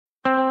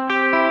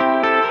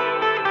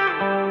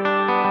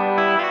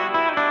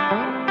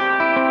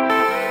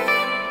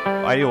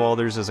Ideal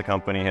Welders as a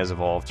company has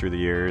evolved through the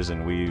years,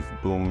 and we've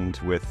boomed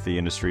with the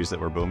industries that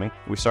were booming.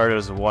 We started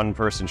as a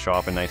one-person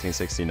shop in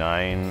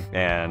 1969,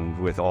 and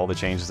with all the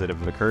changes that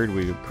have occurred,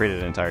 we created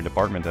an entire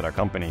department at our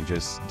company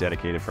just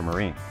dedicated for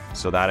marine.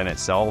 So that in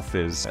itself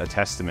is a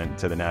testament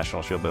to the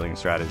National Shipbuilding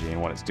Strategy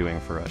and what it's doing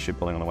for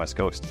shipbuilding on the West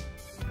Coast.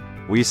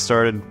 We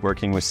started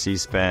working with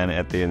Seaspan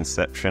at the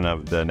inception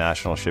of the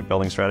National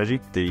Shipbuilding Strategy.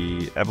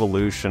 The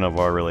evolution of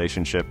our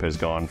relationship has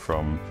gone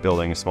from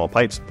building small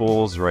pipe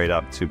spools right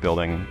up to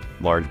building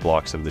large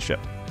blocks of the ship.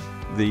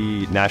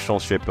 The National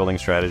Shipbuilding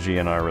Strategy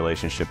and our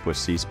relationship with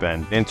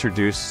Seaspan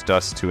introduced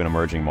us to an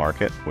emerging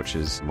market, which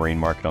is the marine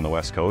market on the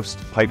West Coast.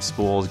 Pipe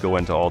spools go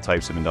into all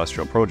types of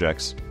industrial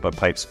projects, but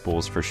pipe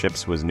spools for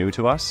ships was new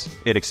to us.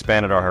 It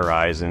expanded our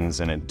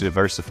horizons and it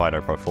diversified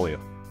our portfolio.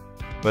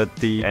 But at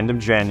the end of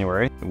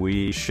January,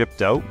 we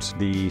shipped out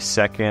the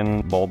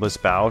second bulbous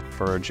bow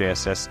for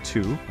JSS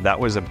 2. That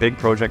was a big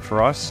project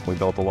for us. We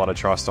built a lot of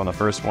trust on the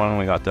first one.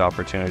 We got the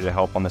opportunity to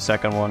help on the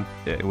second one.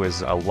 It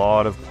was a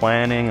lot of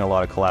planning, a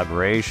lot of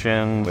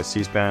collaboration with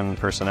Seaspan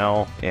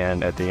personnel.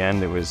 And at the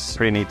end, it was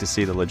pretty neat to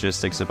see the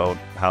logistics about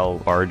how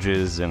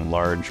barges and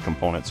large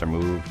components are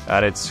moved.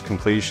 At its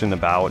completion, the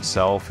bow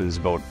itself is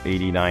about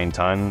 89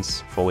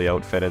 tons, fully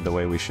outfitted the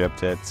way we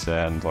shipped it,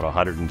 and about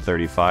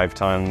 135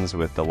 tons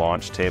with the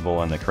launch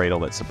table and the cradle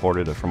that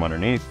supported it from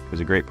underneath. It was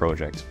a great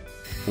project.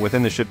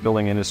 Within the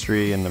shipbuilding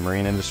industry and the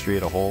marine industry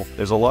as a whole,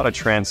 there's a lot of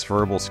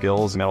transferable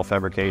skills, metal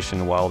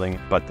fabrication, welding,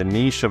 but the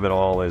niche of it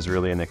all is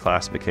really in the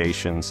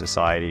classification,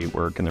 society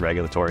work, and the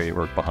regulatory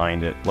work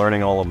behind it.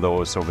 Learning all of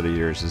those over the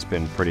years has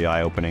been pretty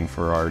eye-opening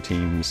for our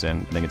teams,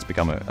 and I think it's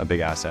become a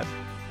big asset.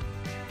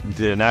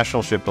 The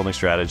National Shipbuilding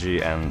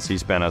Strategy and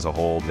Seaspan as a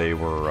whole, they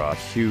were a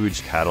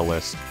huge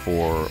catalyst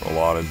for a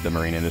lot of the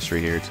marine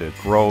industry here to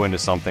grow into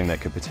something that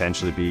could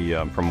potentially be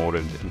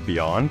promoted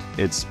beyond.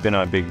 It's been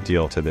a big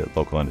deal to the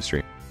local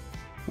industry.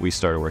 We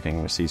started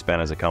working with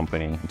Seaspan as a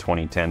company in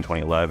 2010,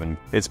 2011.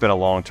 It's been a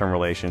long-term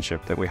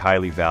relationship that we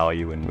highly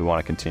value, and we want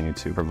to continue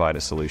to provide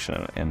a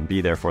solution and be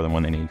there for them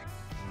when they need.